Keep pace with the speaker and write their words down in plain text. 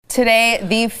Today,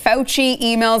 the Fauci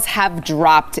emails have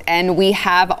dropped, and we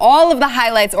have all of the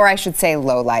highlights, or I should say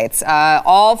lowlights,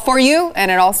 all for you,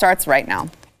 and it all starts right now.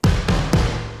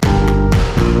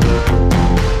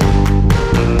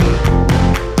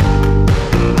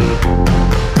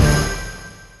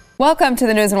 Welcome to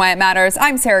the news and why it matters.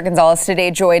 I'm Sarah Gonzalez, today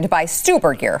joined by Stu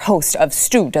Burguiere, host of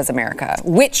Stu Does America,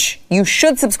 which you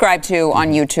should subscribe to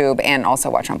on YouTube and also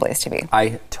watch on Blaze TV.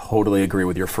 I totally agree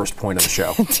with your first point of the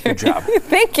show. Good job.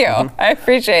 Thank you. I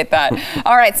appreciate that.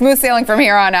 All right, smooth sailing from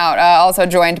here on out. Also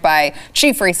joined by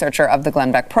chief researcher of the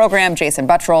Glenn Beck program, Jason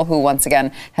Buttrell, who once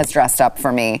again has dressed up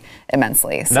for me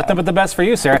immensely. So. Nothing but the best for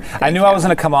you, Sarah. I knew I was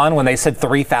going to come on when they said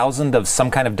 3,000 of some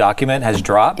kind of document has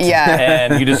dropped. Yeah.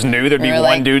 And you just knew there'd be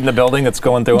one dude in the building that's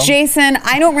going through them. Jason,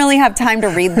 I don't really have time to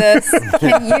read this.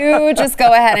 Can you just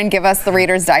go ahead and give us the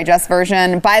Reader's Digest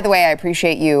version? By the way, I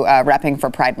appreciate you repping for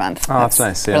Pride Month. Oh, that's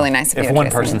nice. Yeah. Really nice of you, If one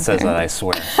Jason. person says that, I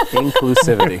swear.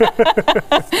 Inclusivity.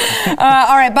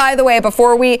 All right, by the way,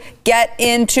 before we get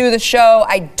into the show,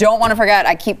 I don't want to forget,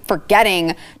 I keep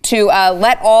forgetting to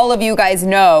let all of you guys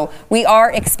know we are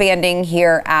expanding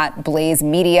here at Blaze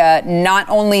Media. Not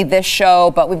only this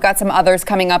show, but we've got some others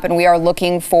coming up, and we are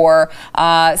looking for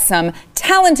some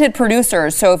talented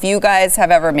producers. So if you guys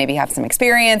have ever maybe have some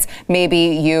experience, maybe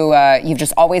you've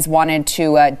just always wanted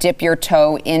to dip your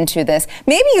toe into this.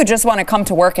 Maybe you just want to come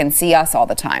to work and see us all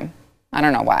the time. I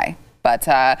don't know why. But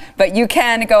you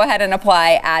can go ahead and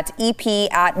apply at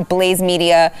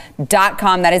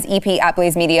ep@blazemedia.com. That is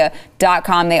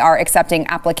ep@blazemedia.com. They are accepting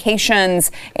applications.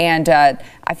 And I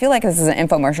feel like this is an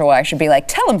infomercial where I should be like,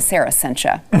 tell them Sarah sent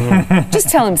you. Just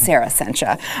tell them Sarah sent you.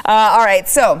 All right,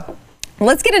 so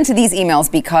let's get into these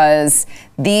emails because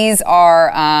these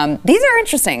are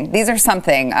interesting. These are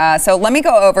something. So let me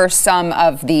go over some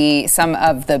of the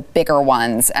bigger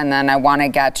ones, and then I want to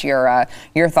get your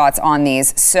thoughts on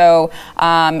these. So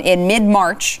in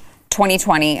mid-March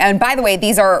 2020, and by the way,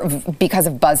 these are because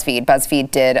of BuzzFeed. BuzzFeed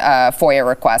did a FOIA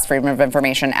request, Freedom of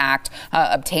Information Act,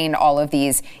 obtained all of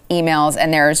these emails.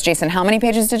 And there's, Jason, how many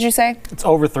pages did you say? It's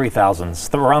over 3,000. It's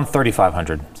around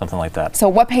 3,500, something like that. So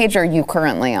what page are you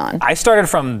currently on? I started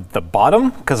from the bottom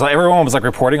because everyone was like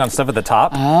reporting on stuff at the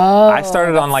top. Oh, I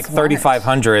started on like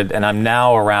 3,500, and I'm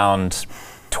now around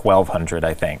 1,200,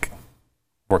 I think,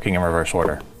 working in reverse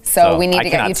order. So we need to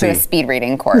get you to a speed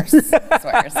reading course. That's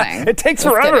what you're saying. It takes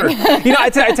forever. I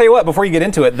tell you what, before you get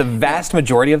into it, the vast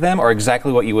majority of them are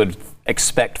exactly what you would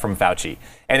expect from Fauci.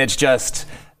 And it's just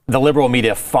the liberal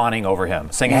media fawning over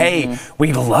him, saying, hey,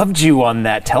 we loved you on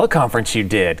that teleconference you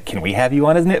did. Can we have you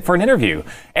on for an interview?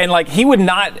 And like, he would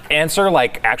not answer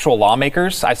like actual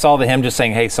lawmakers. I saw him just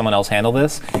saying, hey, someone else handle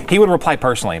this. He would reply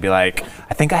personally and be like,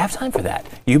 I think I have time for that.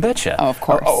 You betcha. Oh, of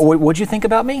course. What'd you think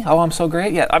about me? Oh, I'm so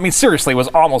great. Yeah. I mean, seriously, it was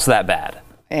almost that bad.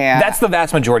 Yeah. That's the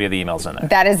vast majority of the emails in there.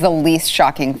 That is the least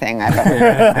shocking thing I've ever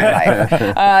heard in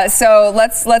my life. So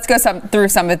let's go through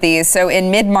some of these. So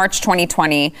in mid-March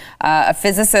 2020, a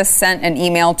physicist sent an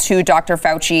email to Dr.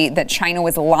 Fauci that China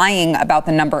was lying about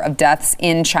the number of deaths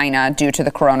in China due to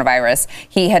the coronavirus.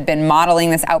 He had been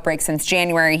modeling this outbreak since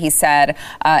January, he said,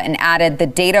 and added, the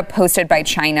data posted by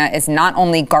China is not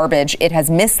only garbage, it has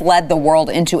misled the world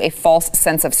into a false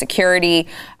sense of security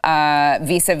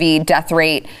vis-a-vis death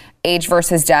rate, age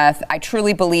versus death. I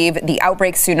truly believe the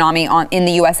outbreak tsunami in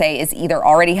the USA is either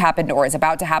already happened or is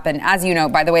about to happen. As you know,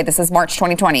 by the way, this is March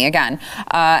 2020 again.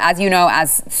 As you know,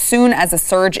 as soon as a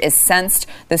surge is sensed,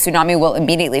 the tsunami will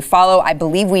immediately follow. I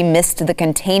believe we missed the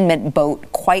containment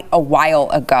boat quite a while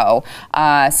ago.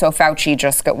 So Fauci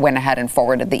just went ahead and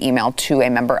forwarded the email to a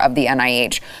member of the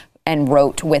NIH and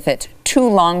wrote with it, too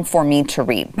long for me to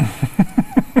read.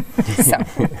 So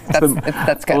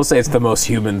that's good. I will say it's the most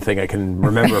human thing I can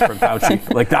remember from Fauci.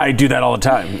 Like, I do that all the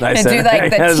time. I do like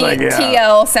the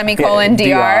TL semicolon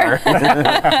DR.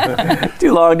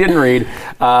 Too long, didn't read.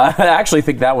 I actually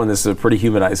think that one is pretty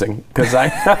humanizing because I.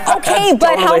 Okay,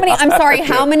 but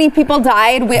how many people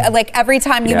died? Like every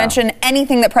time you mention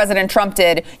anything that President Trump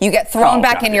did, you get thrown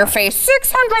back in your face.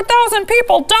 600,000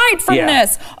 people died from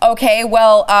this. Okay,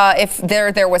 well, if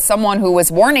there was someone who was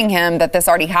warning him that this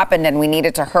already happened and we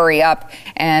needed to hurry up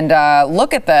and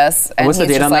look at this. And what's the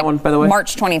date on that one, by the way?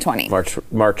 March 2020.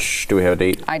 March. Do we have a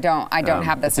date? I don't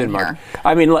have this in March. here.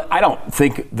 I mean, I don't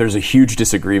think there's a huge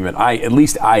disagreement.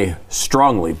 I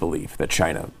strongly believe that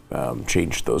China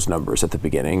changed those numbers at the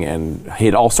beginning and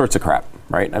hid all sorts of crap,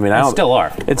 right? I mean, They still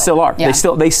are. Yeah.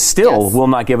 They still will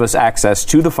not give us access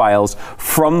to the files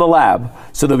from the lab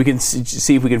so that we can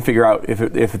see if we can figure out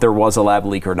if there was a lab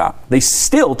leak or not. They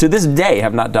still, to this day,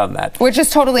 have not done that. Which is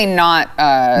totally not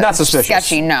suspicious.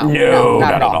 sketchy. No,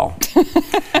 not at all.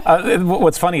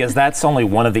 What's funny is that's only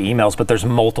one of the emails, but there's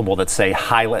multiple that say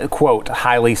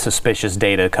highly suspicious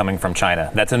data coming from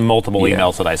China. That's in multiple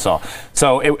emails that I saw.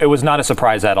 So it was not a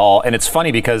surprise at all. And it's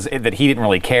funny because that he didn't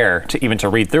really care to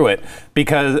read through it,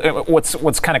 because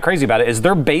what's kind of crazy about it is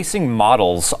they're basing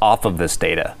models off of this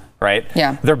data. Right?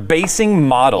 Yeah. They're basing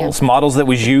models that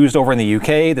was used over in the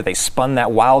UK, that they spun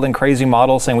that wild and crazy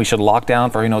model saying we should lock down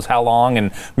for who knows how long.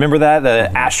 And remember that?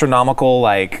 The astronomical,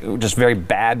 just very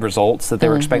bad results that they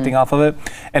were expecting off of it.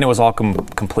 And it was all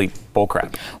complete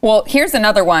bullcrap. Well, here's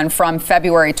another one from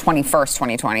February 21st,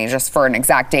 2020, just for an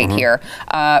exact date here,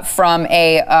 from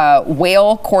a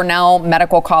Weill Cornell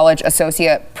Medical College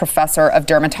associate professor of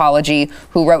dermatology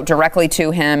who wrote directly to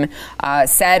him,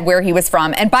 said where he was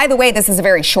from. And by the way, this is a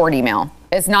very short email.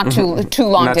 It's not too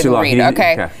long Not to too long. read,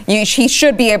 okay? He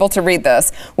should be able to read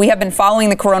this. We have been following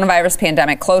the coronavirus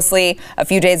pandemic closely. A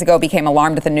few days ago, became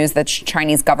alarmed at the news that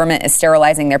Chinese government is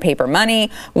sterilizing their paper money.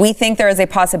 We think there is a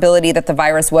possibility that the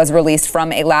virus was released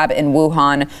from a lab in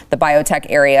Wuhan, the biotech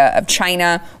area of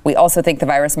China. We also think the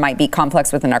virus might be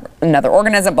complex with another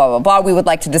organism, blah, blah, blah. We would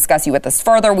like to discuss you with this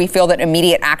further. We feel that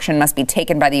immediate action must be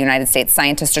taken by the United States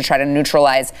scientists to try to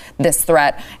neutralize this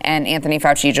threat. And Anthony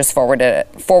Fauci just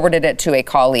forwarded it to a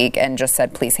colleague and just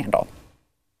said, please handle.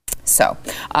 So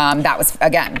that was,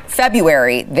 again,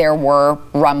 February. There were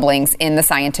rumblings in the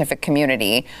scientific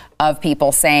community of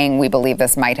people saying, we believe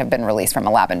this might have been released from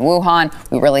a lab in Wuhan.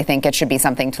 We really think it should be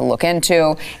something to look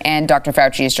into. And Dr.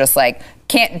 Fauci is just like,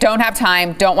 don't have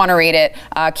time, don't want to read it,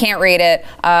 can't read it,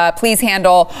 please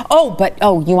handle.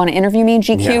 You want to interview me,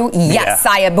 GQ? Yeah. Yes,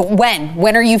 Saya, but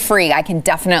when are you free? I can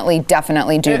definitely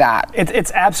do that.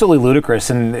 It's absolutely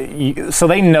ludicrous. And so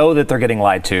they know that they're getting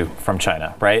lied to from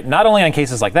China, right? Not only on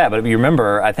cases like that, but if you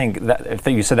remember, I think that if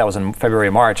you said that was in February,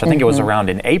 March, I think it was around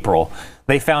in April,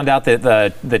 they found out that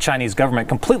the Chinese government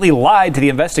completely lied to the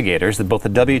investigators, that both the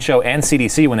WHO and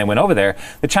CDC, when they went over there.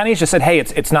 The Chinese just said, hey,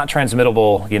 it's not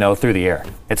transmittable, through the air.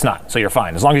 It's not. So you're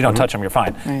fine. As long as you don't touch them, you're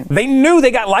fine. Right. They knew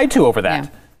they got lied to over that. Yeah.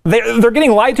 They're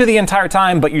getting lied to the entire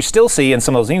time, but you still see in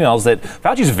some of those emails that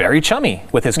Fauci's very chummy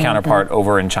with his counterpart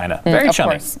over in China. Very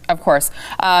chummy. Of course.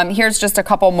 Here's just a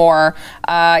couple more.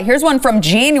 Here's one from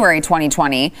January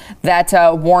 2020 that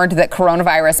warned that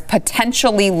coronavirus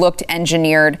potentially looked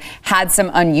engineered, had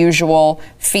some unusual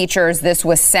features. This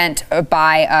was sent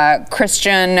by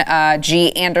Christian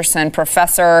G. Anderson,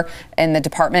 professor in the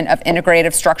Department of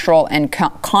Integrative Structural and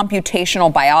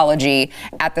Computational Biology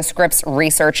at the Scripps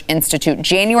Research Institute.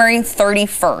 January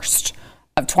 31st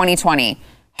of 2020.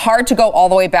 Hard to go all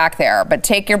the way back there, but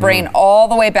take your brain all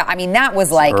the way back. I mean, that was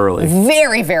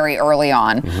very, very early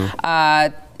on.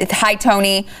 Hi,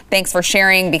 Tony. Thanks for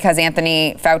sharing, because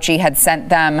Anthony Fauci had sent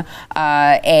them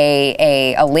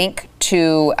a link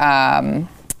to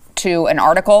an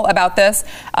article about this.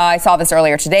 I saw this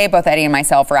earlier today. Both Eddie and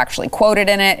myself are actually quoted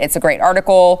in it. It's a great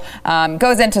article.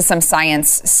 Goes into some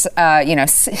science,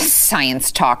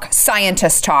 scientist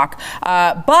talk.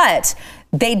 But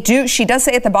she does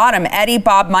say at the bottom, Eddie,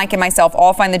 Bob, Mike, and myself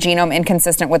all find the genome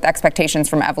inconsistent with expectations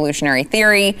from evolutionary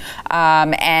theory.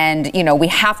 And we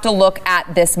have to look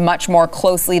at this much more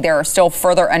closely. There are still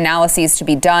further analyses to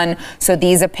be done. So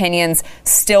these opinions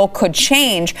still could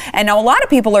change. And now a lot of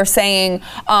people are saying,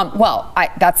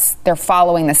 they're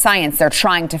following the science. They're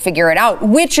trying to figure it out,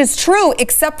 which is true,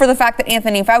 except for the fact that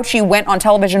Anthony Fauci went on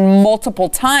television multiple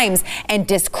times and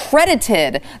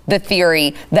discredited the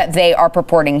theory that they are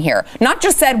purporting here. Not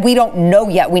just said, we don't know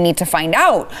yet, we need to find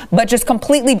out, but just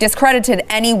completely discredited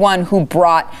anyone who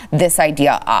brought this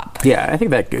idea up. Yeah, I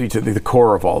think that the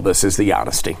core of all this is the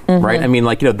honesty, right? I mean,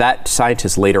 that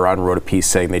scientist later on wrote a piece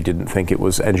saying they didn't think it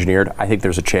was engineered. I think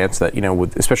there's a chance that,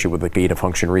 especially with the gain of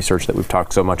function research that we've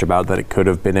talked so much about, that it could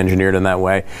have been engineered in that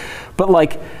way.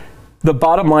 But the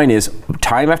bottom line is,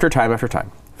 time after time after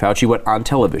time, Fauci went on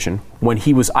television when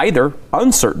he was either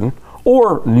uncertain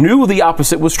or knew the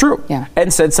opposite was true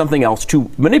and said something else to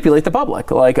manipulate the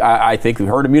public. I think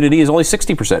herd immunity is only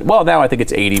 60%. Well, now I think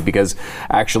it's 80 because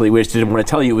actually we just didn't want to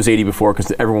tell you it was 80 before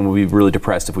because everyone would be really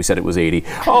depressed if we said it was 80.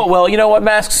 Oh, well, you know what,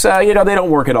 masks, they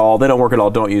don't work at all. They don't work at all.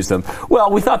 Don't use them.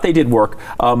 Well, we thought they did work,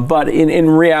 but in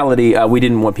reality, we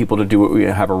didn't want people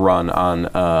to have a run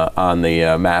on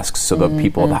the masks so the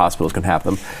people at the hospitals can have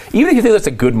them. Even if you think that's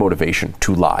a good motivation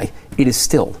to lie, it is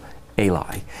still a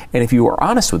lie. And if you are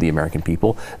honest with the American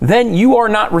people, then you are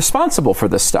not responsible for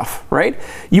this stuff, right?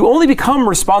 You only become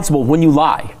responsible when you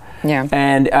lie. Yeah.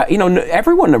 And,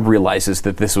 everyone realizes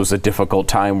that this was a difficult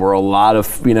time where a lot of,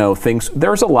 things,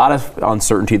 there's a lot of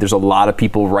uncertainty. There's a lot of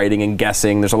people writing and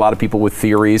guessing. There's a lot of people with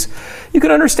theories. You can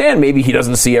understand maybe he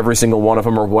doesn't see every single one of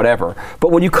them or whatever.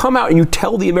 But when you come out and you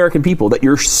tell the American people that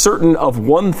you're certain of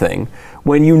one thing,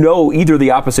 when you know either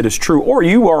the opposite is true or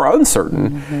you are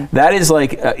uncertain, that is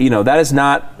like, that is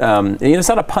not, it's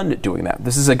not a pundit doing that.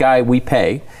 This is a guy we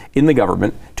pay in the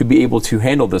government to be able to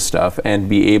handle this stuff and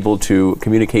be able to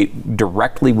communicate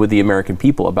directly with the American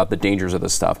people about the dangers of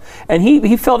this stuff. And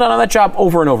he fell down on that job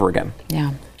over and over again.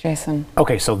 Yeah. Jason.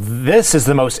 Okay, so this is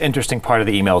the most interesting part of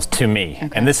the emails to me. Okay.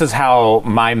 And this is how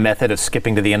my method of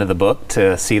skipping to the end of the book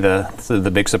to see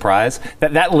the big surprise.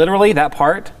 That literally, that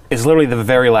part is literally the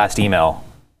very last email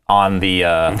on the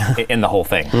in the whole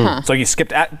thing. So you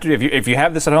skipped if you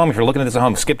have this at home, if you're looking at this at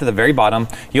home, skip to the very bottom.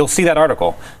 You'll see that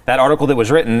article that was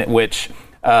written, which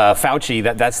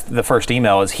Fauci, that's the first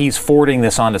email, is he's forwarding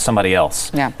this on to somebody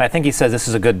else. Yeah. And I think he says this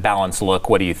is a good balanced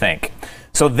look. What do you think?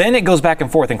 So then it goes back and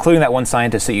forth, including that one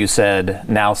scientist that you said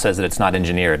now says that it's not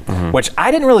engineered, which I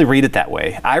didn't really read it that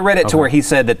way. I read it to where he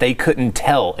said that they couldn't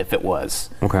tell if it was.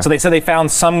 Okay. So they said they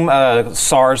found some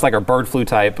SARS, like, or bird flu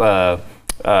type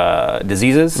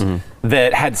diseases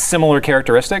that had similar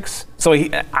characteristics. So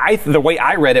the way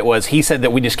I read it was he said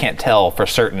that we just can't tell for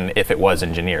certain if it was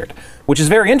engineered, which is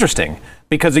very interesting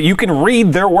because you can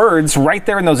read their words right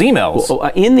there in those emails. Well,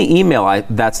 in the email,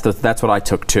 that's what I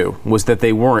took too, was that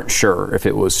they weren't sure if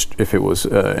it was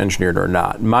engineered or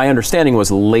not. My understanding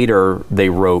was later they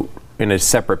wrote in a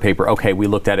separate paper, okay, we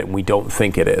looked at it and we don't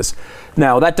think it is.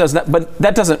 Now that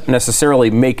doesn't necessarily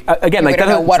make again, like,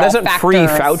 that doesn't free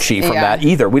Fauci from that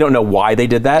either. We don't know why they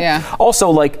did that. Yeah. Also,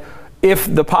 like,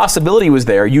 if the possibility was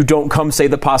there, you don't come say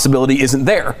the possibility isn't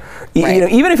there.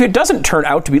 Right. Even if it doesn't turn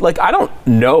out to be, like, I don't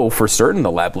know for certain the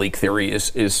lab leak theory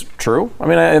is true. I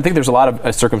mean, I think there's a lot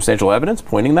of circumstantial evidence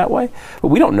pointing that way, but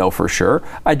we don't know for sure.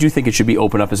 I do think it should be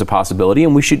opened up as a possibility,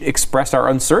 and we should express our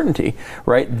uncertainty,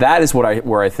 right? That is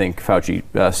where I think Fauci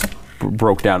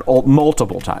broke down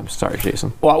multiple times. Sorry,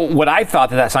 Jason. Well, what I thought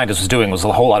that scientist was doing was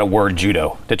a whole lot of word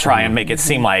judo to try and make it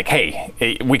seem like,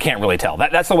 hey, we can't really tell.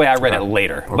 That's the way I read it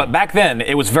later. Okay. But back then,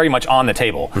 it was very much on the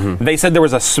table. They said there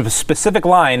was a specific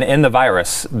line in the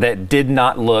virus that did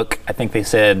not look, I think they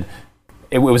said,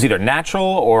 it was either natural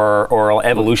or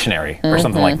evolutionary or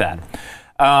something like that.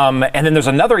 And then there's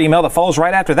another email that follows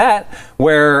right after that,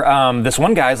 where this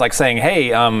one guy's like saying,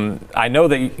 "Hey, I know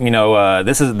that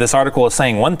this article is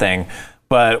saying one thing,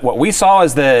 but what we saw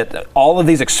is that all of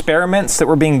these experiments that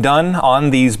were being done on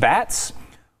these bats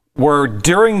were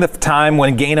during the time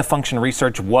when gain-of-function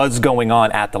research was going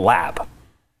on at the lab."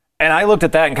 And I looked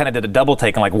at that and kind of did a double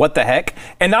take and like, what the heck?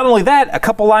 And not only that, a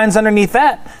couple lines underneath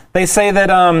that, they say that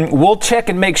we'll check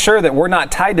and make sure that we're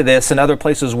not tied to this in other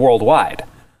places worldwide.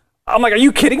 I'm like, are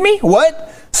you kidding me?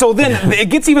 What? So then it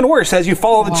gets even worse as you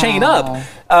follow the chain up.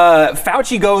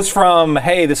 Fauci goes from,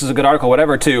 hey, this is a good article,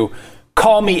 whatever, to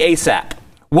call me ASAP.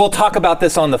 We'll talk about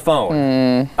this on the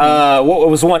phone. What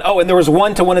was one? Oh, and there was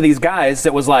one to one of these guys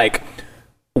that was like,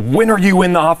 when are you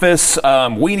in the office?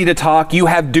 We need to talk. You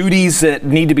have duties that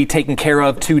need to be taken care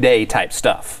of today type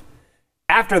stuff.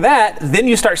 After that, then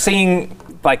you start seeing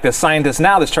like the scientist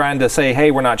now that's trying to say,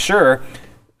 hey, we're not sure.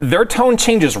 Their tone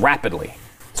changes rapidly.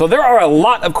 So there are a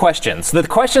lot of questions. The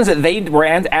questions that they were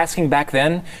asking back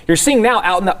then, you're seeing now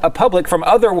out in the public from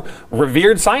other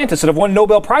revered scientists that have won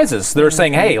Nobel Prizes. They're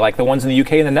saying, hey, like the ones in the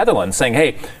UK and the Netherlands, saying,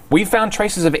 hey, we found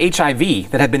traces of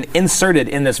HIV that have been inserted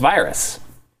in this virus.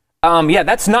 Yeah,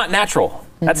 that's not natural.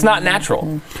 That's not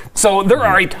natural. So there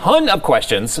are a ton of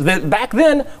questions that back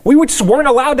then we just weren't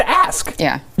allowed to ask.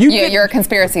 Yeah. You're a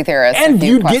conspiracy theorist. And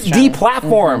you'd get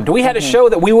deplatformed. We had a show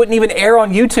that we wouldn't even air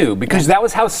on YouTube because that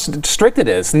was how strict it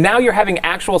is. Now you're having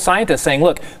actual scientists saying,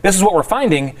 look, this is what we're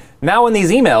finding. Now in these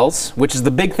emails, which is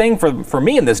the big thing for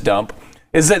me in this dump,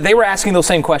 is that they were asking those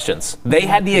same questions. They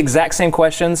had the exact same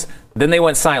questions, then they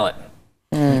went silent.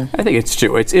 I think it's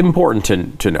true. It's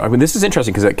important to know. I mean, this is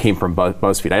interesting because it came from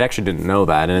BuzzFeed. I actually didn't know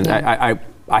that. And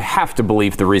I have to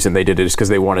believe the reason they did it is because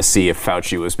they want to see if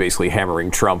Fauci was basically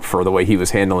hammering Trump for the way he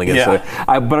was handling it. Yeah.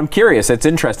 So, but I'm curious. It's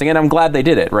interesting. And I'm glad they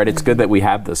did it, right? It's good that we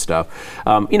have this stuff.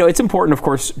 It's important, of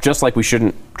course, just like we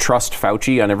shouldn't trust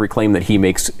Fauci on every claim that he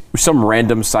makes. Some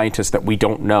random scientist that we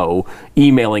don't know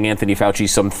emailing Anthony Fauci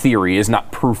some theory is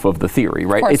not proof of the theory,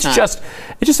 right? It's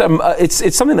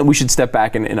something that we should step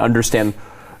back and understand.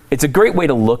 It's a great way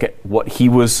to look at what he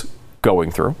was going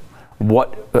through,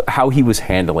 how he was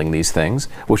handling these things,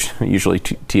 which usually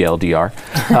TLDR,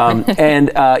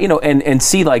 and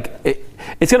see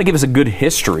it's going to give us a good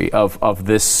history of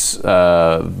this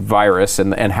virus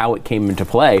and how it came into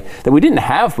play that we didn't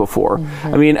have before.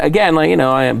 I mean, again,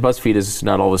 BuzzFeed is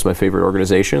not always my favorite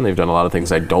organization. They've done a lot of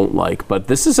things I don't like, but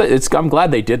this is I'm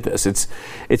glad they did this.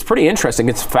 It's pretty interesting.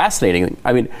 It's fascinating.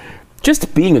 I mean,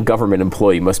 just being a government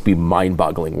employee must be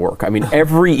mind-boggling work. I mean,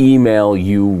 every email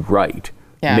you write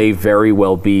may very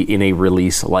well be in a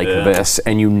release like this,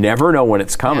 and you never know when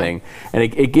it's coming. And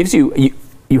it gives you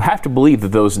have to believe that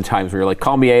those in times where you're like,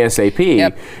 call me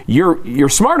ASAP, you're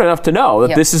smart enough to know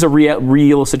that this is a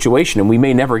real situation, and we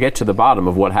may never get to the bottom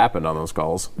of what happened on those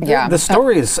calls. The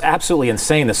story is absolutely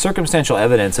insane. The circumstantial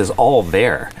evidence is all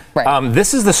there. Right.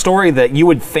 This is the story that you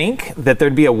would think that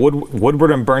there'd be a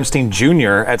Woodward and Bernstein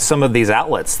Jr. at some of these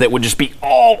outlets that would just be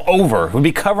all over, would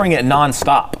be covering it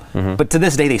nonstop. But to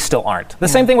this day, they still aren't. The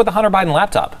same thing with the Hunter Biden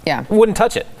laptop. Wouldn't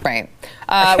touch it. Right.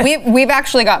 We've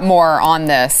actually got more on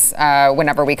this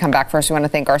whenever we come back. First, we want to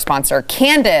thank our sponsor,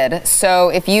 Candid. So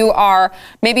if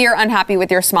maybe you're unhappy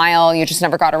with your smile, you just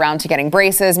never got around to getting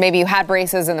braces. Maybe you had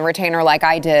braces in the retainer like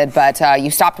I did, but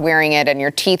you stopped wearing it and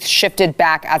your teeth shifted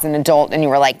back as an adult and you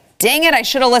were like, dang it, I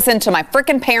should have listened to my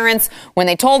frickin' parents when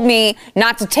they told me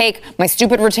not to take my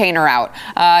stupid retainer out.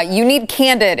 You need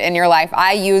Candid in your life.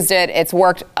 I used it. It's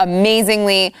worked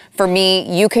amazingly for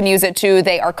me. You can use it too.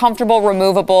 They are comfortable,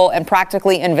 removable, and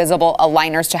practically invisible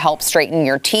aligners to help straighten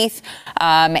your teeth.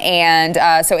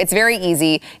 So it's very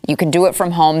easy. You can do it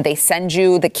from home. They send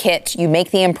you the kit. You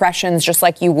make the impressions just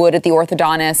like you would at the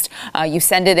orthodontist. You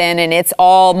send it in, and it's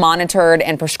all monitored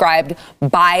and prescribed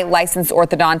by licensed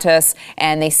orthodontists.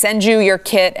 And they send you your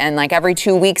kit, and like every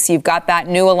 2 weeks, you've got that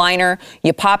new aligner.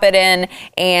 You pop it in,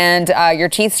 and your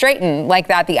teeth straighten like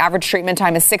that. The average treatment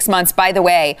time is 6 months. By the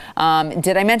way,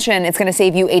 did I mention it's going to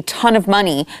save you a ton of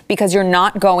money because you're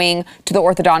not going to the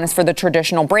orthodontist for the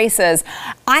traditional braces?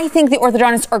 I think the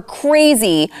orthodontists are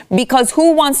crazy because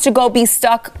who wants to go be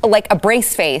stuck like a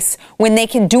brace face when they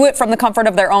can do it from the comfort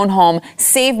of their own home,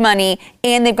 save money,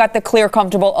 and they've got the clear,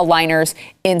 comfortable aligners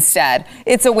instead.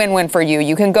 It's a win-win for you.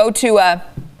 You can go to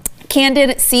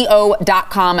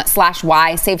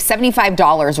candidco.com/Y. Save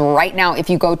 $75 right now if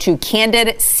you go to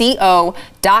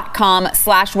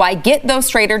candidco.com/Y. Get those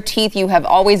straighter teeth you have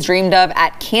always dreamed of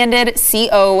at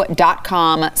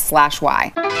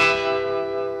candidco.com/Y.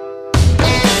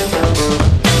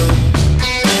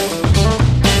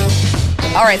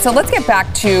 All right, so let's get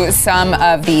back to some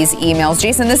of these emails.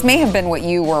 Jason, this may have been what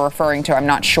you were referring to. I'm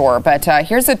not sure. But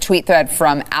here's a tweet thread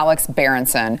from Alex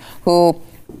Berenson, who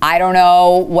I don't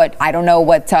know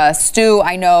what Stu.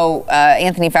 I know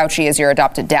Anthony Fauci is your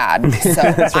adopted dad, so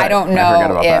right. I don't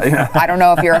know I don't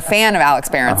know if you're a fan of Alex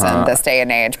Berenson this day and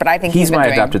age, but I think he's my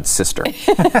adopted sister.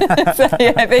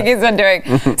 I think he's been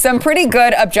doing some pretty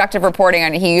good objective reporting.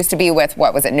 And he used to be with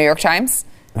New York Times.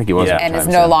 I think he was, and is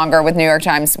no longer with New York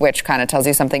Times, which kind of tells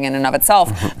you something in and of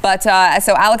itself. But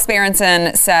so Alex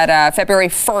Berenson said February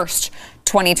 1st.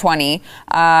 2020,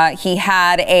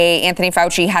 Anthony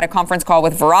Fauci had a conference call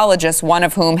with virologists, one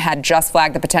of whom had just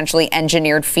flagged the potentially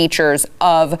engineered features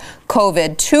of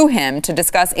COVID to him to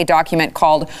discuss a document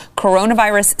called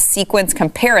Coronavirus Sequence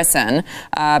Comparison.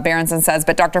 Berenson says,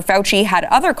 but Dr. Fauci had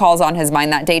other calls on his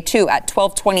mind that day too. At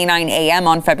 12:29 a.m.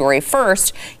 on February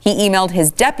 1st, he emailed his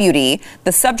deputy.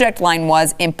 The subject line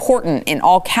was important in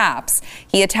all caps.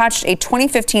 He attached a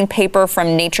 2015 paper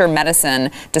from Nature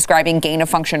Medicine describing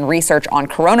gain-of-function research on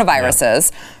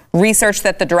coronaviruses, research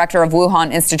that the director of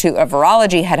Wuhan Institute of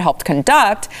Virology had helped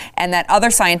conduct, and that other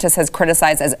scientists has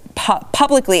criticized as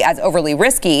publicly as overly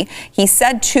risky. He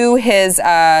said to his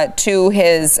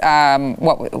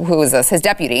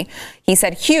deputy, he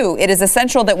said, Hugh, it is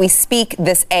essential that we speak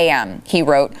this AM. He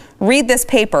wrote, read this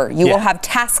paper. You will have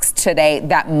tasks today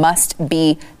that must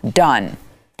be done.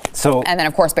 And then,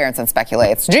 of course, Berenson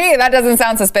speculates, gee, that doesn't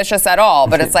sound suspicious at all.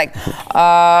 But it's like,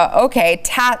 okay,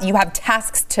 you have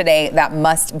tasks today that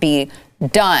must be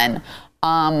done.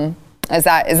 Is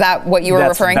that what you were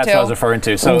referring to? That's what I was referring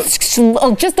to. So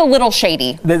just a little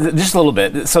shady. Just a little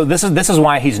bit. So this is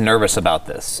why he's nervous about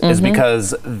this, is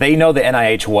because they know the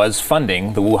NIH was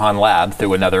funding the Wuhan lab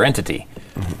through another entity.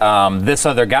 This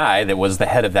other guy that was the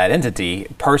head of that entity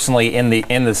personally in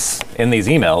these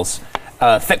emails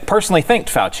personally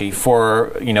thanked Fauci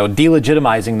for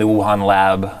delegitimizing the Wuhan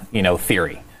lab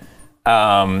theory,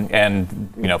 and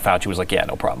Fauci was like, yeah,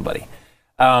 no problem, buddy.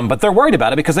 But they're worried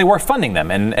about it because they were funding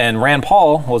them, and Rand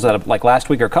Paul was last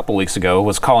week or a couple weeks ago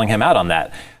was calling him out on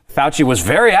that. Fauci was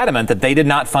very adamant that they did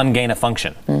not fund gain of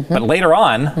function, but later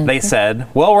on they said,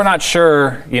 well, we're not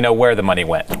sure where the money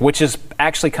went, which is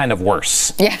actually kind of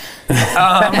worse. Yeah.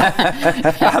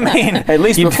 I mean, at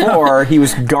least before he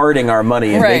was guarding our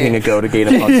money and making it go to gain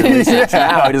of function research.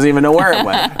 Now he doesn't even know where it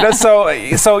went.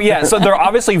 So they're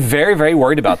obviously very, very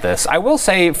worried about this. I will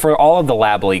say for all of the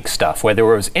lab leak stuff, whether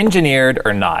it was engineered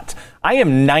or not, I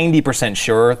am 90%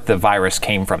 sure the virus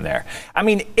came from there. I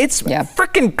mean, it's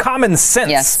freaking common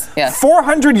sense. Yes.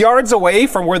 400 yards away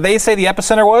from where they say the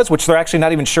epicenter was, which they're actually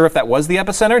not even sure if that was the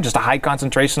epicenter, just a high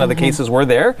concentration of the cases were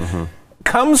there,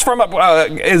 comes from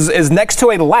is next to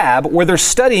a lab where they're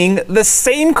studying the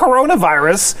same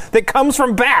coronavirus that comes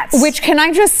from bats. Which, can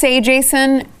I just say,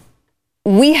 Jason,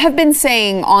 we have been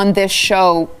saying on this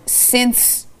show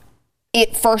since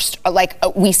it first,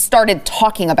 we started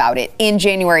talking about it in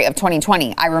January of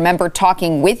 2020. I remember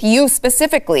talking with you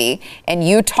specifically and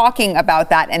you talking about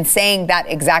that and saying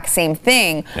that exact same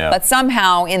thing. Yeah. But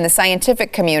somehow in the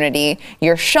scientific community,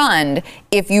 you're shunned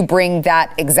if you bring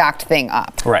that exact thing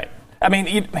up. Right. I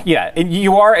mean,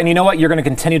 you are, and you know what? You're going to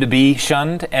continue to be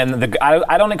shunned, and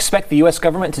I don't expect the U.S.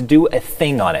 government to do a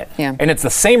thing on it. Yeah. And it's the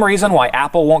same reason why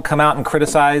Apple won't come out and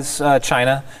criticize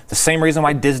China. The same reason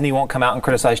why Disney won't come out and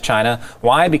criticize China.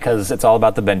 Why? Because it's all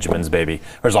about the Benjamins, baby.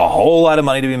 There's a whole lot of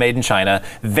money to be made in China.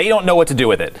 They don't know what to do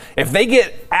with it. If they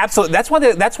get absolute, that's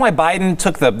why Biden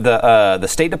took the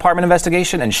State Department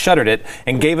investigation and shuttered it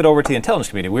and gave it over to the intelligence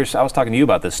community. I was talking to you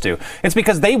about this too. It's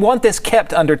because they want this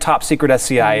kept under top secret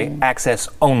SCI access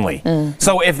only.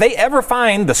 So if they ever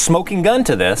find the smoking gun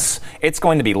to this, it's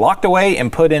going to be locked away and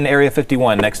put in Area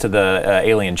 51 next to the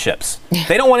alien ships.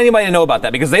 They don't want anybody to know about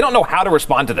that because they don't know how to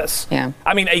respond to this. Yeah.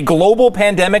 I mean, a global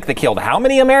pandemic that killed how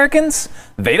many Americans?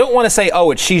 They don't want to say,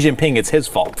 oh, it's Xi Jinping, it's his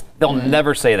fault. They'll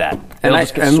never say that. They'll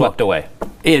just get swept away.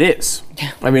 It is.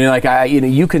 I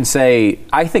mean, you can say,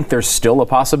 I think there's still a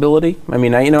possibility. I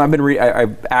mean, I've been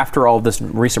after all this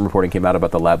recent reporting came out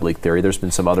about the lab leak theory, there's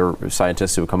been some other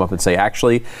scientists who have come up and say,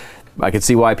 actually, I could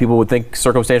see why people would think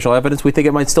circumstantial evidence. We think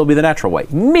it might still be the natural way.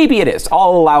 Maybe it is.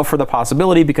 I'll allow for the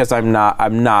possibility because I'm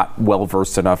not well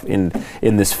versed enough in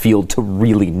this field to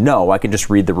really know. I can just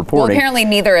read the reporting. Well, apparently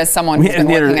neither is someone who's been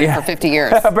working in it for 50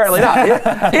 years. Apparently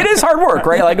not. It is hard work,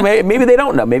 right? Like maybe they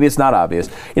don't know. Maybe it's not obvious.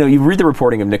 You read the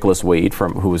reporting of Nicholas Wade,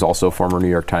 who was also a former New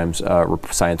York Times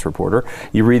science reporter.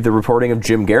 You read the reporting of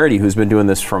Jim Garrity, who's been doing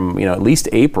this from at least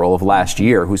April of last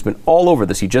year, who's been all over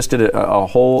this. He just did a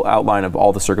whole outline of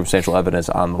all the circumstantial evidence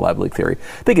on the lab leak theory.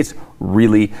 I think it's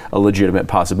really a legitimate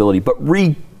possibility, but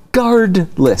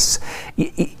regardless,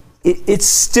 it's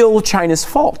still China's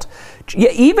fault.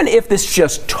 Yeah, even if this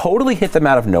just totally hit them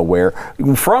out of nowhere,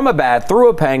 from a bat, through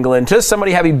a pangolin, to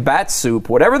somebody having bat soup,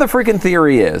 whatever the freaking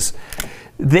theory is,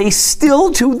 they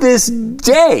still, to this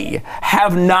day,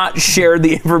 have not shared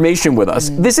the information with us.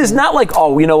 This is not like,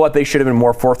 oh, you know what, they should have been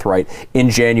more forthright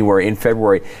in January, in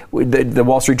February. The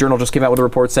Wall Street Journal just came out with a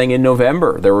report saying in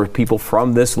November there were people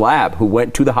from this lab who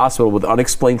went to the hospital with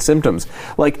unexplained symptoms.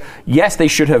 Like, yes, they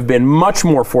should have been much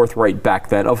more forthright back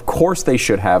then. Of course they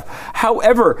should have.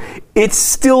 However, it's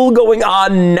still going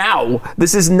on now.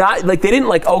 This is not, like, they didn't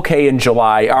okay, in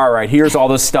July, all right, here's all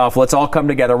this stuff, let's all come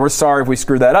together, we're sorry if we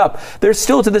screwed that up. They're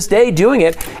still to this day doing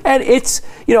it, and it's,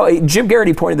 Jim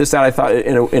Garrity pointed this out, I thought,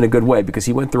 in a good way, because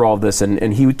he went through all this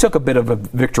and he took a bit of a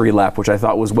victory lap, which I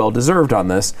thought was well deserved on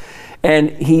this. And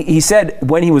he said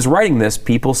when he was writing this,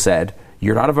 people said,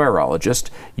 you're not a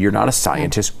virologist, you're not a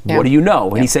scientist, what do you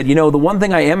know? And he said, the one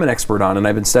thing I am an expert on, and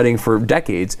I've been studying for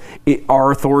decades,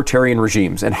 are authoritarian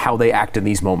regimes and how they act in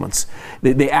these moments.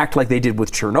 They act like they did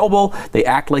with Chernobyl, they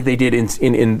act like they did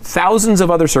in thousands of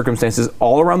other circumstances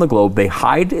all around the globe. They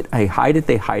hide it.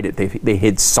 They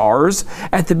hid SARS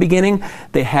at the beginning.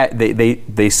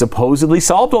 They supposedly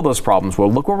solved all those problems.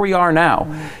 Well, look where we are now.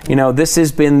 This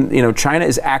has been, China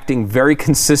is acting very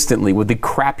consistently with the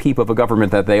crap heap of a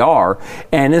government that they are.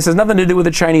 And this has nothing to do with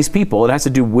the Chinese people. It has to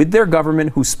do with their government,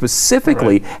 who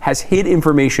specifically has hid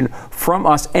information from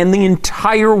us and the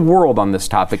entire world on this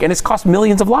topic. And it's cost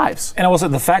millions of lives. And also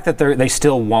the fact that they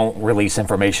still won't release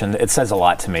information, it says a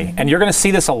lot to me. And you're going to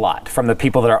see this a lot from the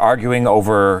people that are arguing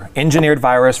over engineered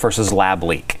virus versus lab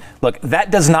leak. Look, that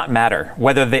does not matter.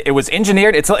 Whether it was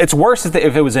engineered, it's worse if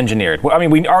it was engineered. I mean,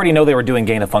 we already know they were doing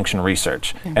gain-of-function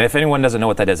research. And if anyone doesn't know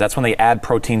what that is, that's when they add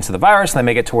proteins to the virus and they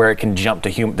make it to where it can jump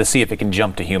to see if it can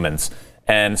jump to humans.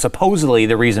 And supposedly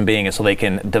the reason being is so they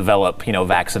can develop,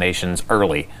 vaccinations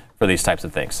early for these types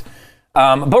of things.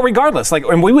 But regardless,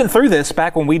 when we went through this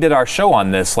back when we did our show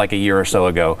on this a year or so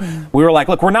ago, we were like,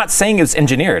 look, we're not saying it's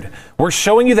engineered. We're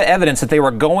showing you the evidence that they were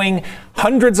going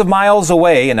hundreds of miles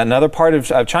away in another part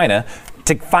of China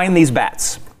to find these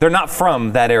bats. They're not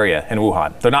from that area in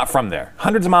Wuhan. They're not from there.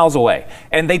 Hundreds of miles away.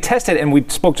 And they tested, and we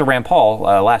spoke to Rand Paul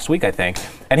last week, I think,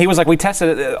 and he was like, we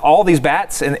tested all these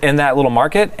bats in that little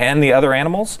market and the other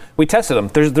animals. We tested them.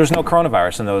 There's no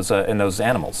coronavirus in those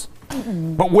animals.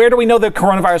 But where do we know the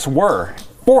coronavirus were?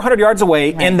 400 yards away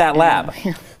in that lab.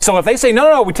 So if they say,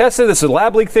 no, we tested this, is a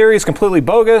lab leak theory, it's completely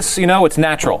bogus, it's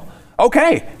natural.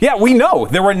 Okay, yeah, we know.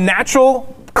 There were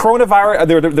natural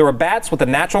coronavirus, there were bats with a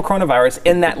natural coronavirus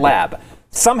in that lab.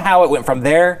 Somehow it went from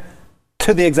there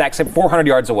to the exact same 400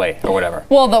 yards away or whatever.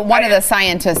 Well, one of the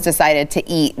scientists decided to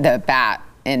eat the bat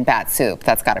in bat soup.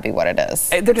 That's got to be what it is.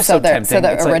 They're just so tempting. So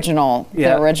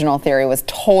the original theory was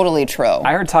totally true.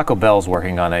 I heard Taco Bell's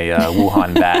working on a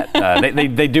Wuhan bat.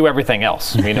 They do everything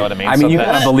else. You know what I mean? I mean, you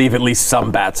gotta believe at least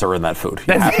some bats are in that food.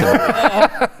 You have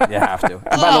to. You have to.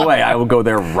 And by the way, I will go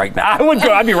there right now. I would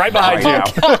go. I'd be right behind you.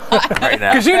 Right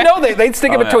now. Because they'd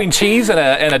stick it between cheese and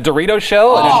a Dorito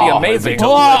shell, and it'd be amazing.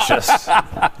 Delicious. All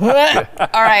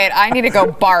right, I need to go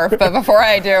barf, but before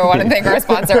I do, I want to thank our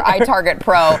sponsor, iTarget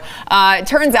Pro.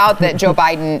 It turns out that Joe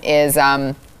Biden is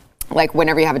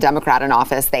whenever you have a Democrat in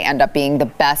office, they end up being the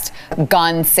best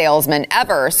gun salesman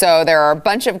ever. So there are a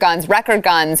bunch of guns, record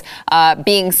guns,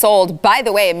 being sold. By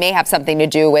the way, it may have something to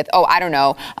do with,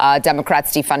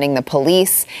 Democrats defunding the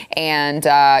police and,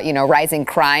 rising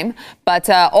crime. But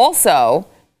also,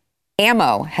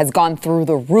 ammo has gone through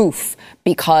the roof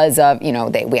because of, we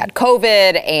had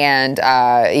COVID and,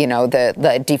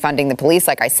 the defunding the police,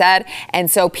 like I said. And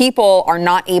so people are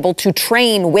not able to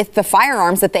train with the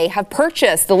firearms that they have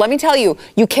purchased. So let me tell you,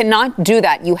 you cannot do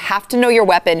that. You have to know your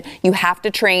weapon. You have to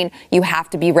train. You have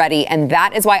to be ready. And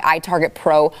that is why iTarget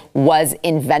Pro was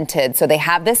invented. So they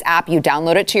have this app. You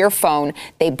download it to your phone.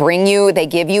 They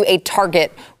give you a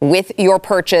target with your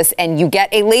purchase and you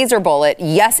get a laser bullet.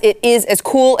 Yes, it is as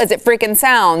cool as it freaking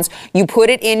sounds. You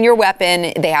put it in your weapon.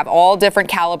 They have all different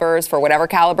calibers for whatever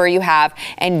caliber you have,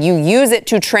 and you use it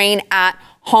to train at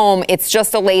home. It's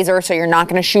just a laser, so you're not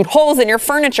going to shoot holes in your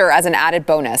furniture as an added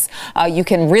bonus. You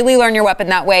can really learn your weapon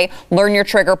that way, learn your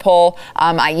trigger pull.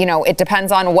 It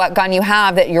depends on what gun you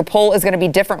have, that your pull is going to be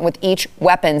different with each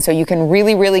weapon, so you can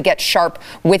really, really get sharp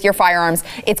with your firearms.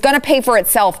 It's going to pay for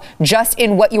itself just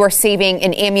in what you are saving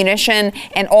in ammunition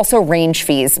and also range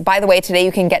fees. By the way, today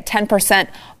you can get 10%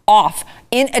 off.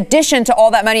 In addition to all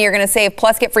that money you're going to save,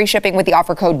 plus get free shipping with the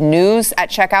offer code NEWS at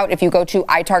checkout if you go to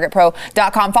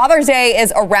itargetpro.com. Father's Day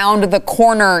is around the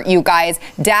corner, you guys.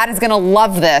 Dad is going to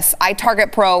love this.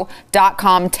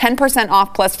 itargetpro.com, 10%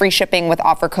 off plus free shipping with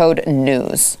offer code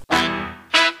NEWS.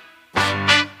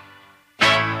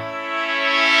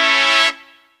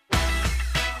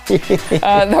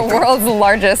 The world's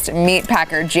largest meat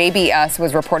packer, JBS,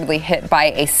 was reportedly hit by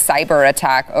a cyber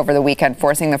attack over the weekend,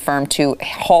 forcing the firm to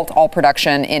halt all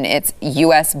production in its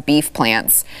U.S. beef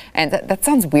plants. And that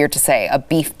sounds weird to say, a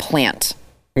beef plant.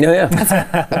 Yeah.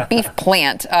 A beef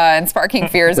plant, and sparking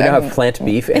fears. We now have plant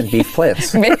beef and beef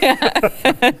plants.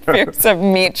 Fears of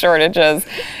meat shortages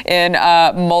in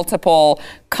multiple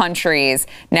countries.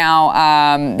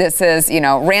 Now, this is,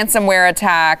 ransomware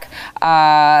attack.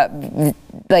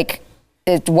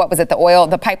 What was it?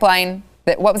 The pipeline.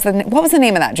 What was the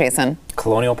name of that, Jason?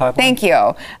 Colonial Pipeline. Thank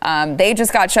you. They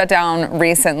just got shut down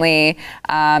recently,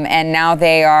 and now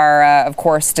they are, of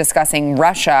course, discussing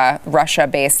Russia.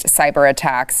 Russia-based cyber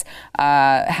attacks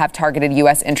have targeted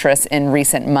U.S. interests in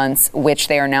recent months, which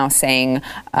they are now saying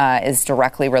is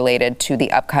directly related to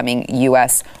the upcoming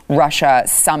U.S.-Russia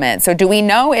summit. So do we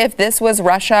know if this was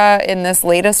Russia in this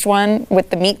latest one with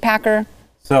the meat packer?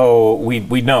 So we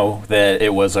know that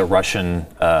it was a Russian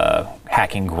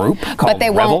hacking group called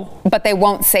Rebel. But they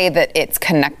won't say that it's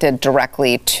connected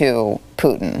directly to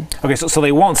Putin. Okay, so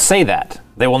they won't say that.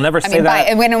 They will never say that.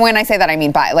 And when I say that, I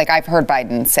mean, I've heard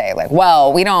Biden say,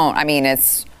 we don't,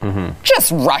 it's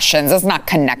just Russians. It's not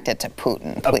connected to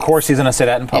Putin. Please. Of course he's going to say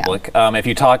that in public. Yeah. If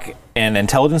you talk in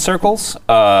intelligence circles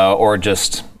or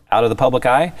just out of the public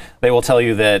eye, they will tell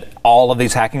you that all of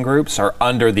these hacking groups are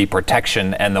under the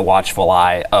protection and the watchful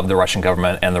eye of the Russian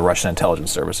government and the Russian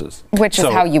intelligence services. Which is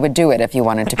how you would do it if you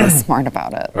wanted to be smart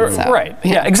about it. So, right.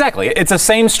 Yeah, exactly. It's the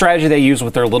same strategy they use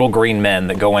with their little green men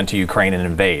that go into Ukraine and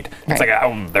invade. Right.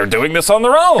 It's they're doing this on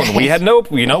their own. We had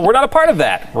we're not a part of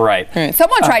that. Right.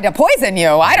 Someone tried to poison you.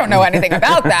 I don't know anything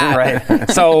about that.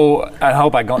 Right. So I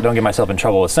hope I don't get myself in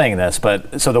trouble with saying this,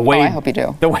 but so the way I hope you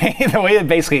do. The way that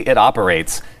basically it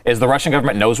operates is the Russian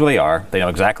government knows where they are. They know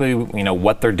exactly,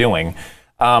 what they're doing.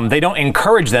 They don't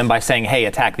encourage them by saying, hey,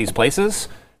 attack these places.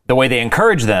 The way they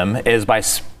encourage them is by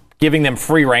giving them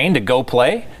free reign to go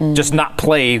play, just not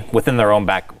play within their own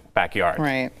backyard.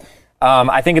 Right.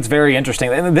 I think it's very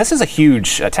interesting. And this is a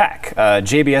huge attack.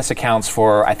 JBS accounts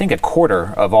for, I think, a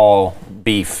quarter of all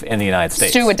beef in the United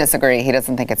States. Stu would disagree. He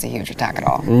doesn't think it's a huge attack at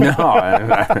all. No,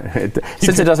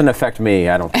 since it doesn't affect me,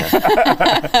 I don't care.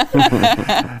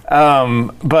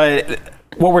 But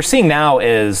what we're seeing now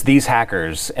is these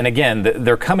hackers, and again,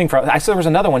 they're coming from. There was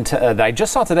another one that I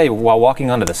just saw today while walking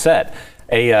onto the set.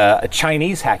 A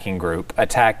Chinese hacking group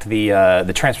attacked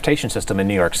the transportation system in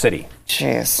New York City.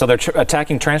 Jeez. So they're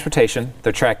attacking transportation.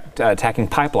 They're attacking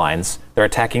pipelines. They're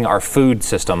attacking our food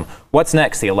system. What's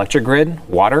next? The electric grid,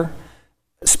 water.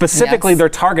 Specifically,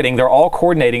 Yes. they're all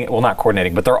coordinating, well, not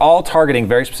coordinating, but they're all targeting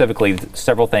very specifically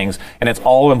several things, and it's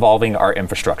all involving our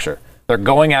infrastructure. They're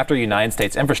going after United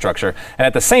States infrastructure, and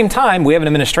at the same time, we have an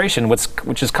administration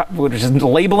which is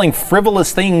labeling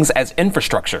frivolous things as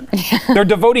infrastructure. They're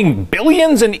devoting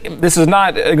billions, and this is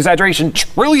not exaggeration,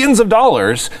 trillions of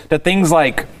dollars to things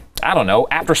like, I don't know,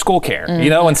 after-school care,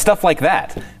 and stuff like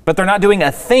that. But they're not doing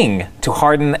a thing to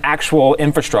harden actual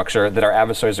infrastructure that our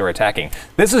adversaries are attacking.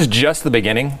 This is just the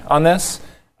beginning on this.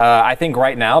 I think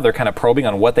right now they're kind of probing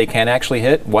on what they can actually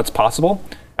hit, what's possible.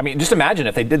 I mean, just imagine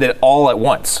if they did it all at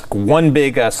once, one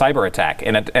big cyber attack,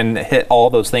 and hit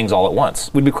all those things all at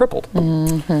once. We'd be crippled.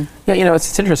 Mm-hmm. Yeah,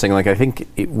 it's interesting. Like, I think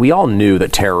we all knew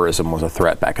that terrorism was a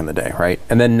threat back in the day, right?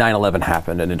 And then 9/11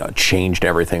 happened, and it changed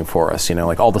everything for us.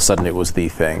 Like all of a sudden, it was the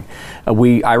thing.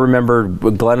 I remember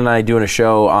Glenn and I doing a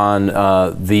show on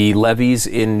the levees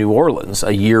in New Orleans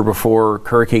a year before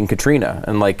Hurricane Katrina,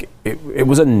 and like it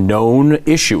was a known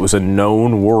issue. It was a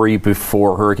known worry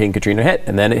before Hurricane Katrina hit,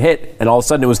 and then it hit, and all of a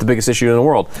sudden, it was the biggest issue in the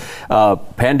world.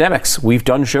 Pandemics, we've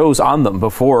done shows on them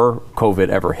before COVID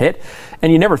ever hit.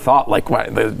 And you never thought, like,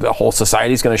 what, the whole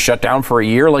society is going to shut down for a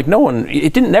year. Like,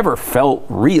 it never felt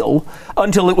real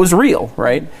until it was real,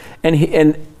 right? And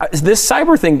this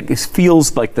cyber thing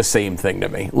feels like the same thing to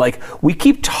me. Like, we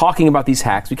keep talking about these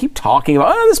hacks. We keep talking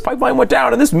about, this pipeline went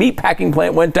down, and this meat packing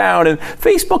plant went down, and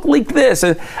Facebook leaked this.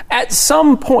 And at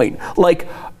some point, like,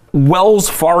 Wells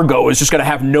Fargo is just going to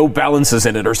have no balances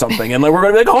in it or something. And like, we're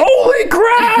going to be like, holy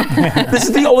crap! This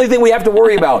is the only thing we have to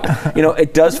worry about.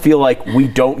 It does feel like we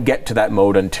don't get to that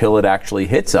mode until it actually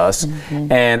hits us.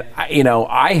 Mm-hmm.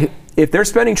 And, if they're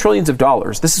spending trillions of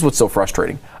dollars, this is what's so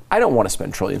frustrating. I don't want to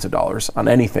spend trillions of dollars on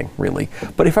anything, really.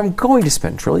 But if I'm going to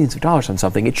spend trillions of dollars on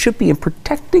something, it should be in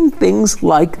protecting things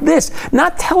like this.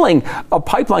 Not telling a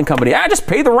pipeline company, just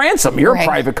pay the ransom. You're a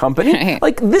private company. Right.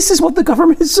 Like, this is what the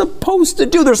government is supposed to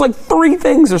do. There's like 3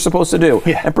 things they're supposed to do.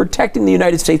 Yeah. And protecting the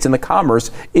United States and the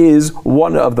commerce is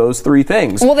one of those 3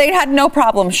 things. Well, they had no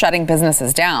problem shutting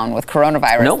businesses down with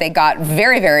coronavirus. Nope. They got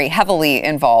very, very heavily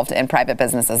involved in private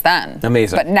businesses then.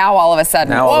 Amazing. But now all of a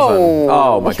sudden,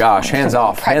 oh my gosh, hands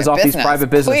off. Hands off these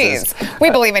private businesses. Please. We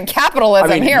believe in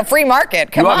capitalism here, free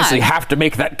market. Come on. You obviously have to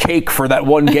make that cake for that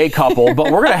one gay couple,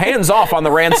 but we're going to hands off on the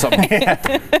ransom.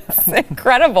 It's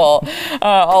incredible.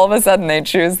 All of a sudden they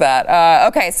choose that.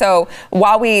 Okay, so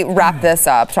while we wrap this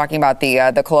up, talking about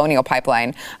the Colonial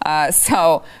Pipeline,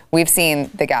 so we've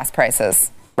seen the gas prices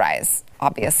rise.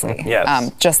 Obviously,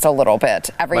 yes. Just a little bit.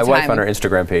 My wife on her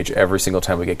Instagram page, every single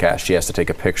time we get gas, she has to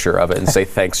take a picture of it and say,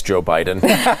 thanks, Joe Biden.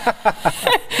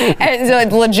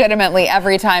 And legitimately,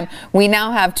 every time. We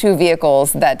now have 2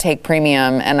 vehicles that take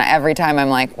premium, and every time I'm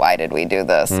like, why did we do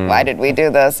this? Why did we do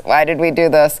this? Why did we do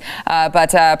this?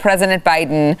 But President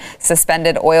Biden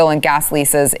suspended oil and gas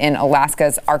leases in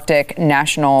Alaska's Arctic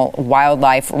National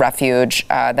Wildlife Refuge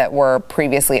that were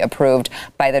previously approved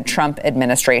by the Trump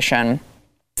administration.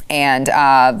 And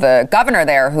the governor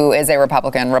there, who is a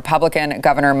Republican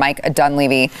Governor Mike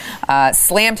Dunleavy,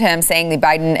 slammed him, saying the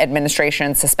Biden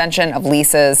administration's suspension of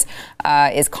leases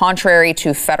is contrary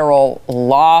to federal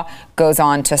law. Goes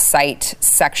on to cite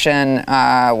Section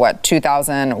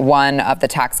 2001 of the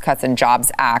Tax Cuts and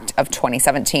Jobs Act of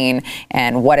 2017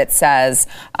 and what it says.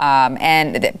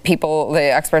 And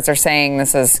the experts are saying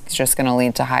this is just going to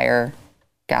lead to higher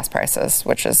gas prices,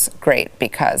 which is great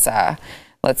because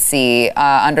let's see,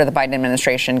 under the Biden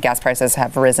administration, gas prices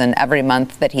have risen every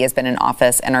month that he has been in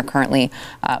office and are currently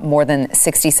more than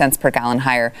 60 cents per gallon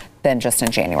higher than just in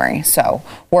January. So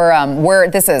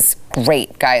this is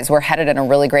great, guys. We're headed in a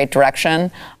really great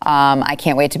direction. I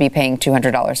can't wait to be paying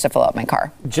 $200 to fill up my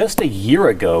car. Just a year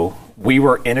ago, we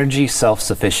were energy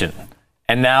self-sufficient.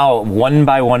 And now, one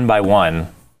by one,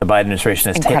 the Biden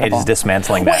administration is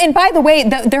dismantling that. Well, and by the way,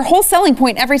 their whole selling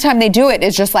point every time they do it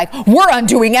is just like, we're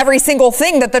undoing every single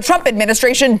thing that the Trump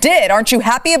administration did. Aren't you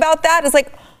happy about that? It's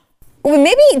like, well,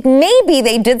 maybe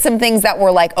they did some things that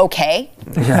were like, okay.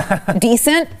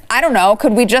 decent? I don't know.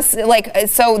 Could we just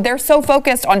so they're so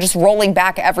focused on just rolling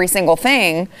back every single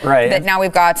thing that now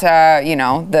we've got,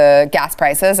 the gas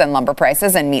prices and lumber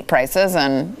prices and meat prices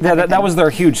and that was their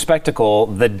huge spectacle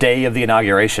the day of the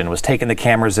inauguration, was taking the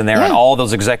cameras in there and all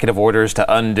those executive orders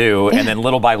to undo. And then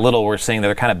little by little, we're seeing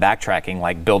they're kind of backtracking,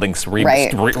 like buildings,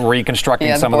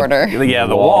 reconstructing some of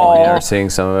the wall. Yeah, we're seeing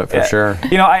some of it for sure.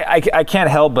 I can't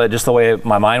help but just the way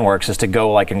my mind works is to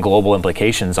go like in global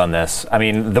implications on this. I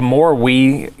mean, the more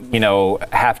we,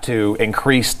 have to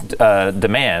increase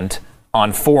demand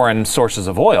on foreign sources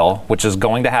of oil, which is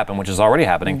going to happen, which is already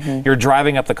happening, you're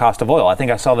driving up the cost of oil. I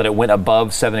think I saw that it went above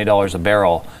 $70 a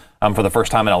barrel for the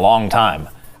first time in a long time.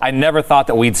 I never thought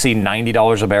that we'd see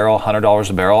 $90 a barrel, $100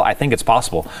 a barrel. I think it's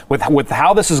possible. With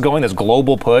how this is going, this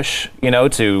global push,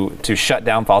 to shut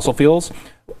down fossil fuels,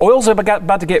 oil's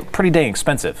about to get pretty dang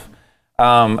expensive.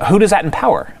 Who does that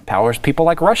empower? Empowers people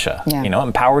like Russia,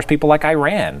 empowers people like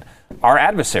Iran, our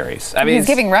adversaries. I mean, he's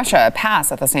giving Russia a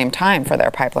pass at the same time for their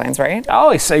pipelines, right?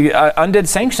 Oh, he undid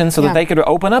sanctions so that they could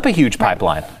open up a huge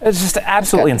pipeline. It's just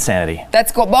absolutely insanity.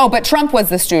 That's cool. Oh, but Trump was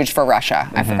the stooge for Russia.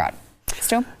 I forgot.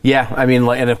 Stu? Yeah, I mean,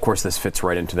 and of course this fits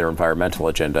right into their environmental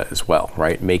agenda as well,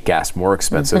 right? Make gas more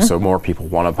expensive so more people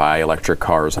want to buy electric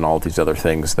cars and all of these other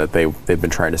things that they've been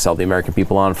trying to sell the American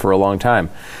people on for a long time.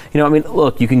 I mean,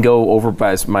 look, you can go over,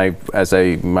 as my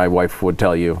wife would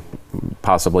tell you,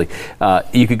 possibly,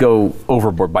 you could go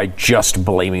overboard by just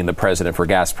blaming the president for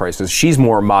gas prices. She's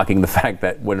more mocking the fact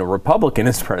that when a Republican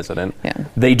is president,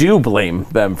 they do blame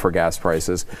them for gas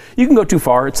prices. You can go too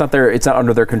far. It's not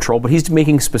under their control, but he's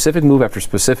making specific move after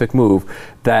specific move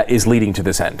that is leading to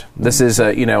this end. This is,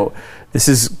 this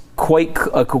is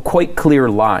a quite clear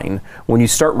line. When you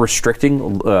start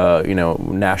restricting,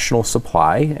 national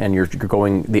supply, and you're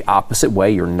going the opposite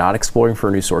way, you're not exploring for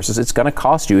new sources, it's going to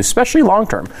cost you, especially long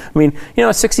term. I mean, a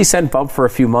 60-cent bump for a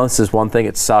few months is one thing.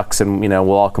 It sucks, and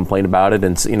we'll all complain about it.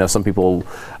 And some people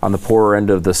on the poorer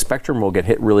end of the spectrum will get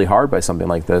hit really hard by something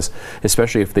like this,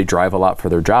 especially if they drive a lot for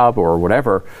their job or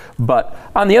whatever. But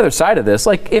on the other side of this,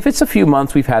 if it's a few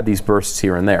months, we've had these bursts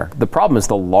here and there. The problem is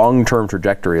the long-term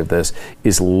trajectory of this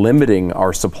is limiting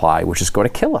our supply, which is going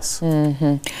to kill us.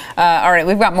 All right,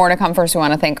 we've got more to come. First, we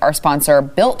want to thank our sponsor,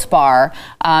 Built Bar.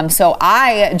 So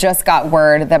I just got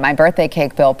word that my birthday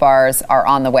cake Built Bars are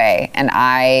on the way, and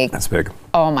That's big.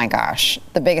 Oh my gosh,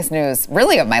 the biggest news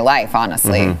really of my life,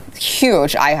 honestly.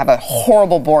 Huge. I have a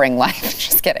horrible, boring life.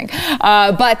 Just kidding.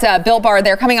 But Built Bar,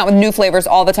 they're coming out with new flavors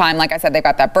all the time. Like I said, they've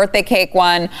got that birthday cake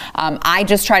one. I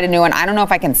just tried a new one. I don't know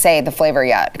if I can say the flavor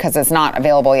yet because it's not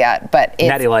available yet. But it's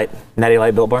Natty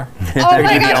Light Built Bar. Oh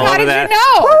my gosh, how did you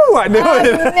know? Woo, I knew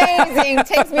it. Amazing.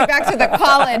 Takes me back to the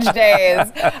college days.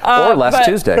 Or last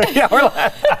Tuesday.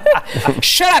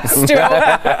 Shut up, Stu.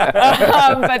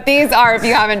 But these are, if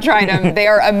you haven't tried them, they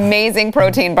are amazing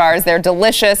protein bars. They're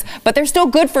delicious, but they're still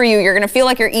good for you. You're going to feel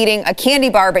like you're eating a candy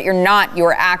bar, but you're not.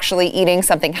 You're actually eating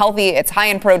something healthy. It's high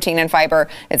in protein and fiber.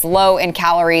 It's low in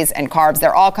calories and carbs.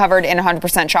 They're all covered in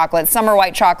 100% chocolate. Some are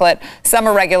white chocolate. Some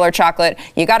are regular chocolate.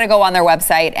 You got to go on their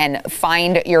website and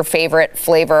find your favorite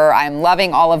flavor. I'm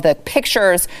loving all of the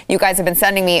pictures you guys have been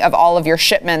sending me of all of your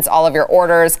shipments, all of your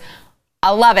orders. I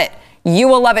love it. You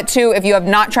will love it too if you have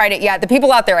not tried it yet. The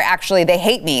people out there actually, they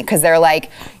hate me because they're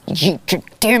like,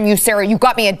 damn you, Sarah, you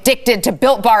got me addicted to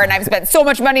Built Bar and I've spent so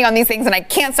much money on these things and I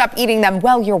can't stop eating them.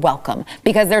 Well, you're welcome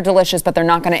because they're delicious, but they're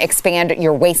not going to expand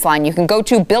your waistline. You can go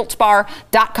to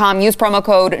BuiltBar.com, use promo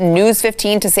code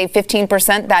NEWS15 to save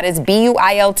 15%. That is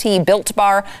BUILT,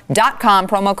 BuiltBar.com,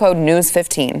 promo code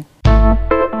NEWS15.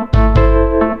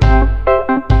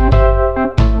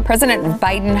 President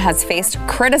Biden has faced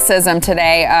criticism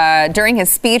today during his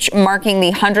speech marking the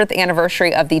 100th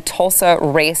anniversary of the Tulsa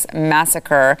race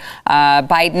massacre.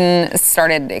 Biden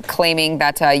started claiming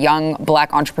that young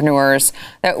black entrepreneurs,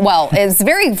 is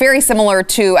very, very similar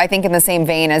to, I think in the same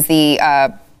vein as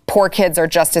the poor kids are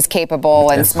just as capable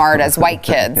and smart as white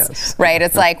kids, right?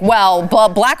 It's like,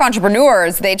 black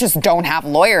entrepreneurs, they just don't have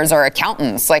lawyers or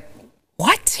accountants. Like,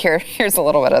 what? Here's a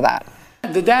little bit of that.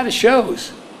 The data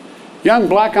shows young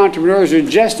black entrepreneurs are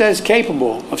just as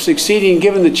capable of succeeding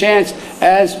given the chance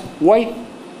as white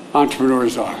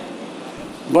entrepreneurs are.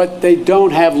 But they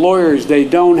don't have lawyers, they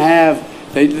don't have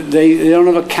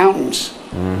accountants,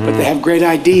 but they have great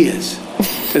ideas.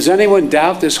 Does anyone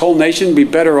doubt this whole nation would be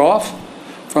better off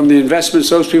from the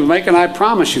investments those people make? And I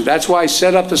promise you, that's why I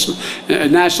set up this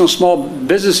National Small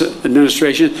Business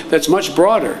Administration that's much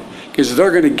broader. because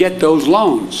they're going to get those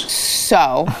loans.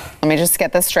 So, let me just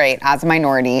get this straight. As a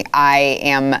minority, I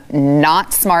am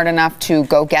not smart enough to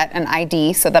go get an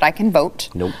ID so that I can vote.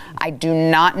 Nope. I do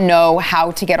not know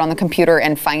how to get on the computer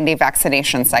and find a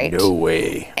vaccination site. No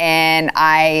way. And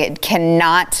I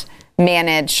cannot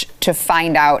manage to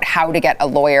find out how to get a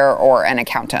lawyer or an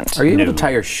accountant. Are you able to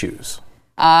tie your shoes?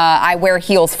 I wear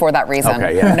heels for that reason.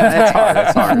 Okay, yeah. No, That's hard.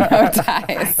 That's hard.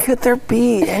 no ties. Could there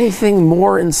be anything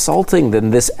more insulting than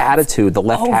this attitude the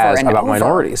left Over has and about over.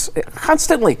 minorities?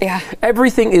 Constantly. Yeah.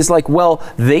 Everything is like, well,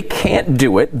 they can't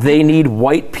do it. They need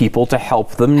white people to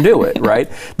help them do it, right?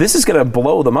 This is going to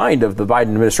blow the mind of the Biden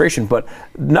administration, but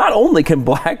not only can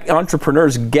black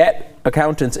entrepreneurs get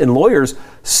accountants and lawyers,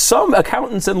 some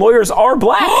accountants and lawyers are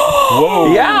black.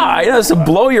 Whoa. Yeah, I know, it's to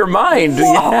blow your mind.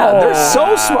 Whoa. Yeah, they're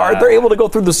so smart. They're able to go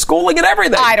through the schooling and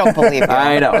everything. I don't believe you.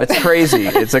 I know, it's crazy.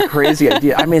 It's a crazy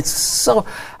idea. I mean, it's so,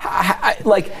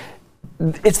 like,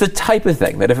 it's the type of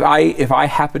thing that if I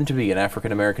happen to be an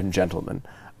African-American gentleman,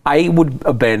 I would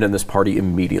abandon this party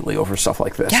immediately over stuff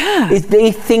like this. Yeah.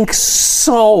 They think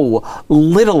so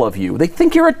little of you. They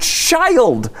think you're a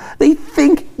child. They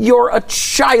think you're a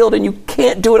child and you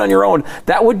can't do it on your own.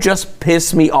 That would just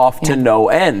piss me off to no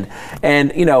end.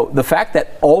 And, you know, the fact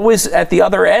that always at the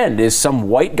other end is some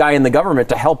white guy in the government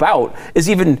to help out is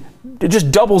even... It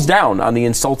just doubles down on the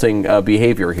insulting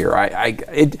behavior here.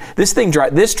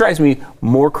 This drives me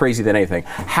more crazy than anything.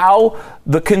 How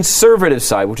the conservative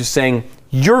side, which is saying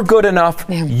you're good enough,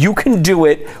 you can do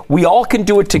it, we all can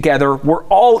do it together, we're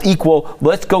all equal,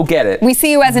 let's go get it. We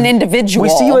see you as an individual. We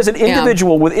see you as an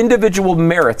individual with individual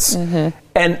merits. Mm-hmm.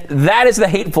 And that is the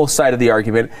hateful side of the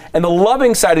argument. And the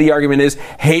loving side of the argument is,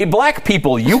 hey, black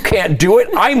people, you can't do it.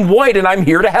 I'm white and I'm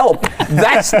here to help.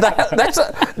 That's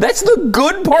the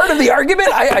good part of the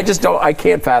argument. I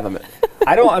can't fathom it.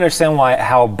 I don't understand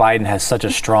how Biden has such a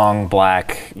strong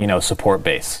black, support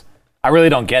base. I really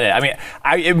don't get it. I mean,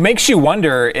 it makes you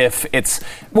wonder if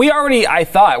I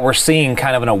thought we're seeing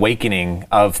kind of an awakening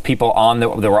of people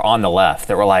that were on the left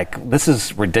that were like, this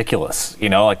is ridiculous.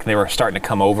 Like they were starting to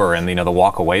come over and, the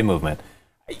walk away movement.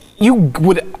 You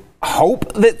would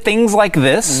hope that things like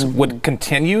this would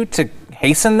continue to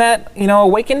hasten that,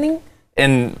 awakening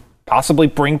and possibly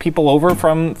bring people over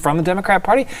from the Democrat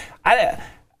Party.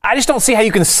 I just don't see how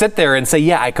you can sit there and say,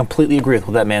 yeah, I completely agree with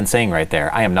what that man's saying right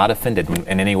there. I am not offended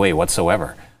in any way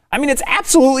whatsoever. I mean, it's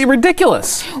absolutely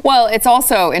ridiculous. Well, it's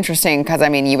also interesting because,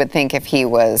 you would think if he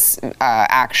was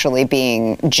actually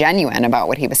being genuine about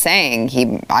what he was saying, he,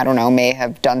 may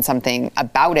have done something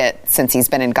about it since he's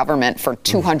been in government for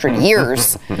 200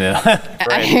 years. Yeah,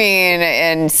 right.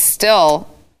 And still...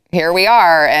 Here we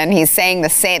are, and he's saying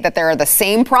that there are the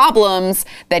same problems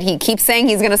that he keeps saying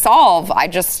he's going to solve.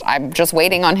 I'm just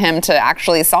waiting on him to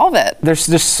actually solve it.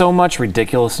 There's so much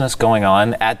ridiculousness going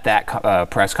on at that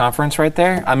press conference right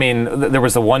there. I mean, there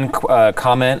was the one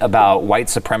comment about white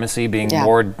supremacy being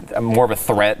more of a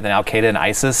threat than Al Qaeda and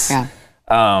ISIS. Yeah.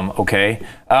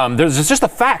 There's just the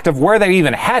fact of where they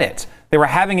even had it. They were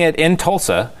having it in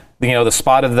Tulsa. The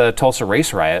spot of the Tulsa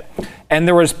race riot. And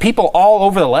there was people all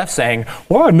over the left saying,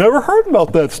 well, I never heard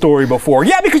about that story before.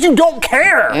 Yeah, because you don't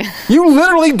care. You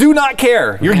literally do not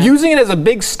care. You're using it as a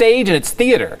big stage and it's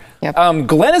theater. Yep.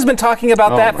 Glenn has been talking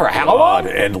about that for how long?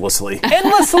 Endlessly.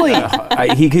 Endlessly.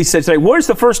 He said today, what is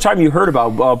the first time you heard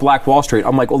about Black Wall Street?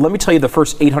 I'm like, well, let me tell you the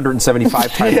first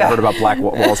 875 times I heard about Black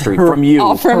Wall Street from you.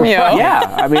 All from you.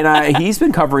 Yeah. He's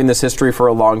been covering this history for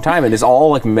a long time and it's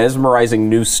all like mesmerizing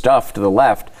new stuff to the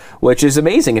left, which is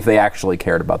amazing if they actually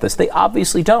cared about this. They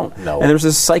obviously don't. No. And there's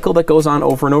this cycle that goes on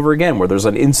over and over again where there's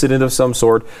an incident of some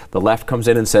sort. The left comes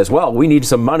in and says, well, we need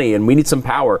some money and we need some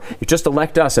power. You just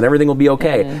elect us and everything will be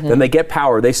okay. Mm-hmm. Then they get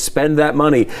power. They spend that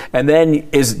money. And then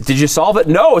did you solve it?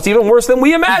 No, it's even worse than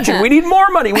we imagined. We need more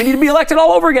money. We need to be elected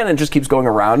all over again. And it just keeps going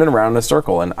around and around in a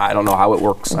circle. And I don't know how it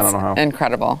works. I don't know how.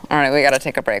 Incredible. All right, we got to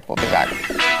take a break. We'll be back. It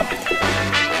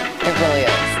really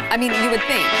is. You would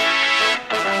think.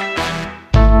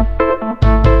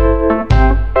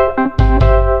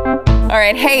 All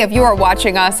right, hey, if you are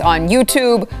watching us on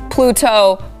YouTube,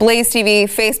 Pluto, Blaze TV,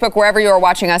 Facebook, wherever you are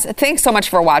watching us, thanks so much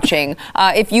for watching.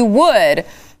 If you would,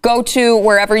 go to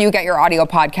wherever you get your audio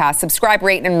podcast, subscribe,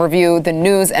 rate, and review The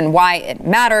News and Why It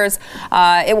Matters.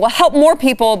 It will help more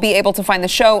people be able to find the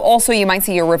show. Also, you might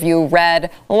see your review read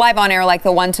live on air, like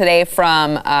the one today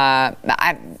from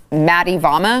Maddie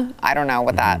Vama. I don't know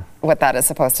what that is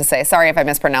supposed to say. Sorry if I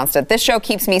mispronounced it. This show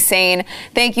keeps me sane.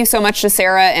 Thank you so much to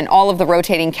Sarah and all of the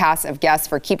rotating cast of guests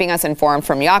for keeping us informed,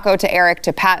 from Yako to Eric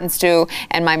to Pat and Stu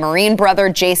and my Marine brother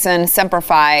Jason Semper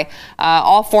Fi,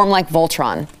 all form like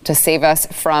Voltron to save us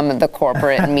from the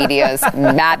corporate media's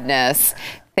madness.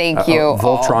 Thank you.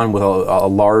 Voltron with a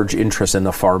large interest in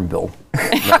the farm bill.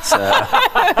 That's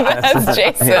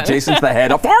Jason. Yeah, Jason's the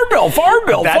head. Farm bill.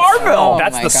 Oh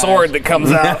That's my the gosh. sword that comes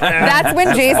out. That's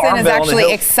when Jason Farm is bill on the actually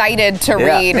hill. excited to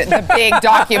read the big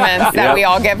documents that we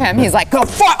all give him. He's like,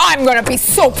 I'm going to be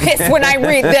so pissed when I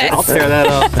read this. I'll tear that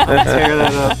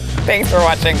up. Thanks for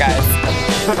watching,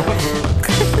 guys.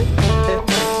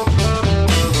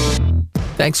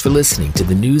 Thanks for listening to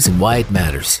the news and why it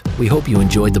matters. We hope you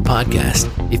enjoyed the podcast.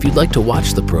 If you'd like to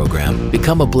watch the program,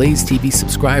 become a Blaze TV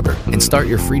subscriber and start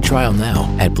your free trial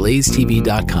now at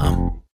blazetv.com.